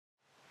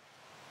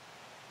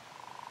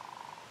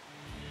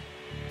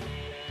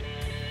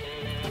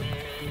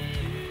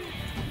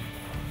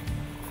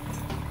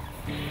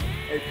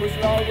Okay, push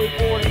it all the way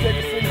forward and take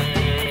a seat.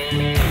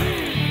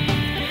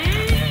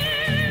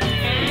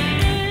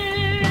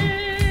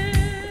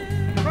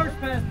 First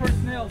pass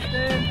personnel,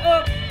 stand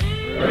up.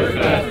 First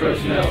pass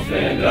personnel,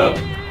 stand up.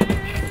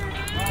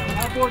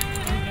 Outboard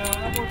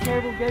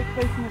cable, gate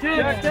facing the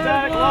Check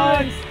static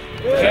lines.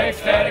 Check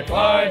static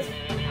lines.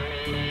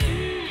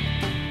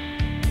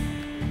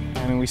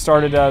 I mean, we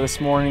started this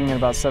morning at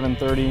about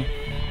 7:30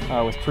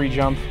 with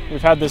pre-jump.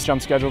 We've had this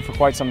jump scheduled for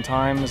quite some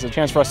time. It's a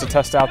chance for us to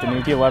test out the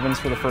new T-11s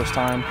for the first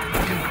time.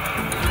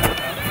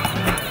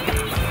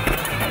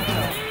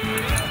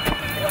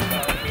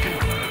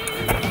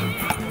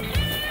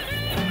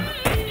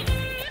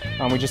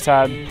 We just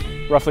had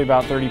roughly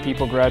about 30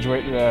 people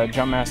graduate the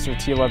Jumpmaster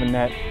T-11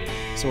 net,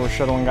 so we're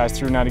shuttling guys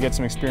through now to get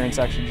some experience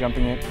actually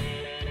jumping it.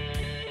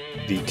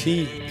 The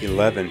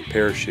T-11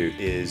 parachute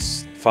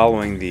is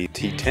following the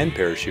T-10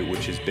 parachute,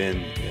 which has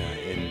been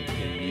in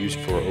use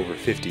for over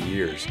 50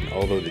 years. And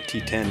although the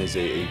T-10 is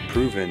a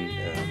proven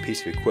piece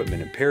of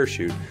equipment and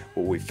parachute,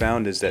 what we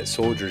found is that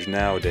soldiers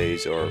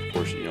nowadays are, of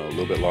course, a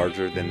little bit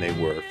larger than they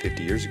were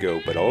 50 years ago,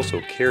 but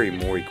also carry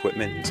more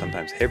equipment and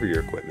sometimes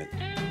heavier equipment.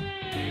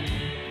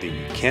 The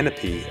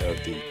canopy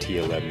of the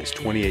T-11 is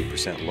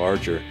 28%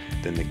 larger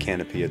than the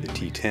canopy of the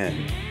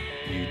T-10.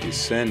 You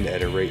descend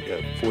at a rate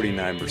of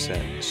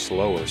 49%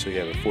 slower, so you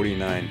have a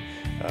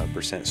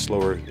 49%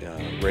 slower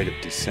rate of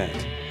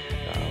descent,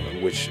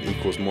 which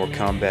equals more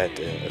combat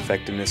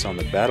effectiveness on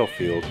the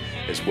battlefield,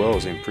 as well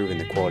as improving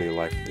the quality of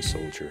life of the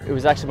soldier. It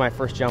was actually my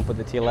first jump with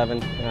the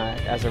T-11.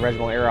 As a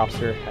regimental air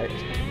officer,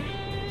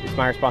 it's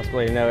my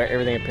responsibility to know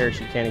everything a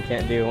parachute can and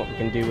can't do and what we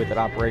can do with it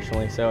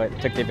operationally. So it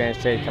took the advantage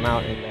today to come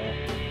out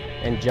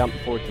and jump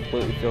before we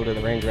completely fielded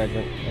the range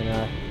regiment.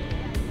 And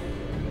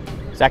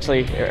it's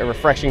actually a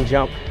refreshing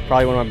jump,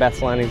 probably one of my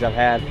best landings I've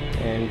had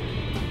in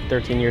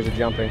 13 years of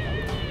jumping.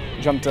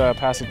 Jumped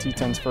past the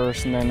T-10s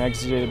first and then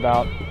exited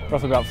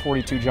roughly about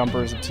 42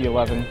 jumpers of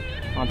T-11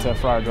 onto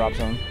Fryer drop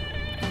zone.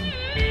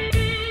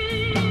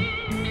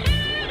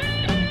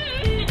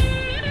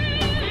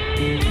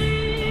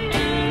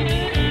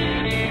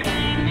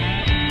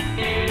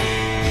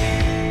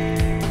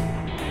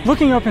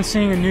 Looking up and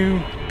seeing a new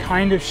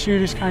kind of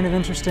chute is kind of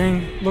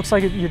interesting. Looks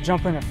like you're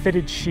jumping a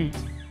fitted sheet.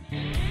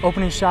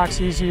 Opening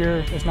shock's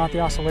easier, there's not the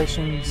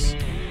oscillations,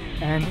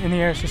 and in the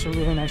air it's just a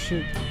really nice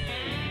chute.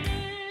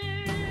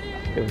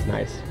 It was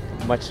nice,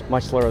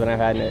 much slower than I've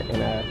had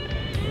in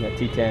a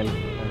T-10.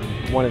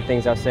 One of the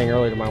things I was saying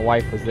earlier to my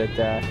wife was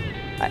that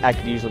I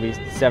could usually be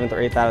 7th or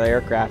 8th out of the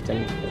aircraft,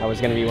 and I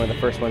was going to be one of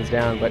the first ones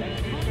down. But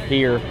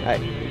here,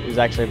 it was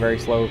actually a very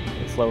slow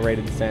rate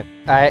of descent.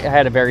 I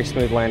had a very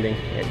smooth landing.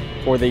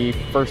 For the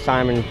first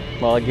time in,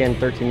 well, again,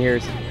 13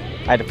 years,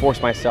 I had to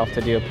force myself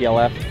to do a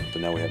PLF. So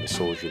now we have a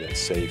soldier that's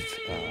safe,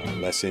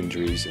 less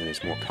injuries, and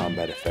is more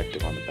combat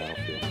effective on the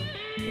battlefield.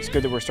 It's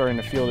good that we're starting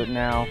to field it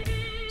now,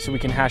 so we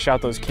can hash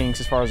out those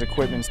kinks as far as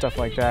equipment and stuff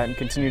like that, and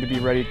continue to be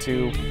ready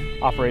to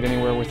operate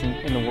anywhere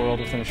in the world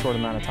within a short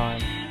amount of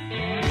time.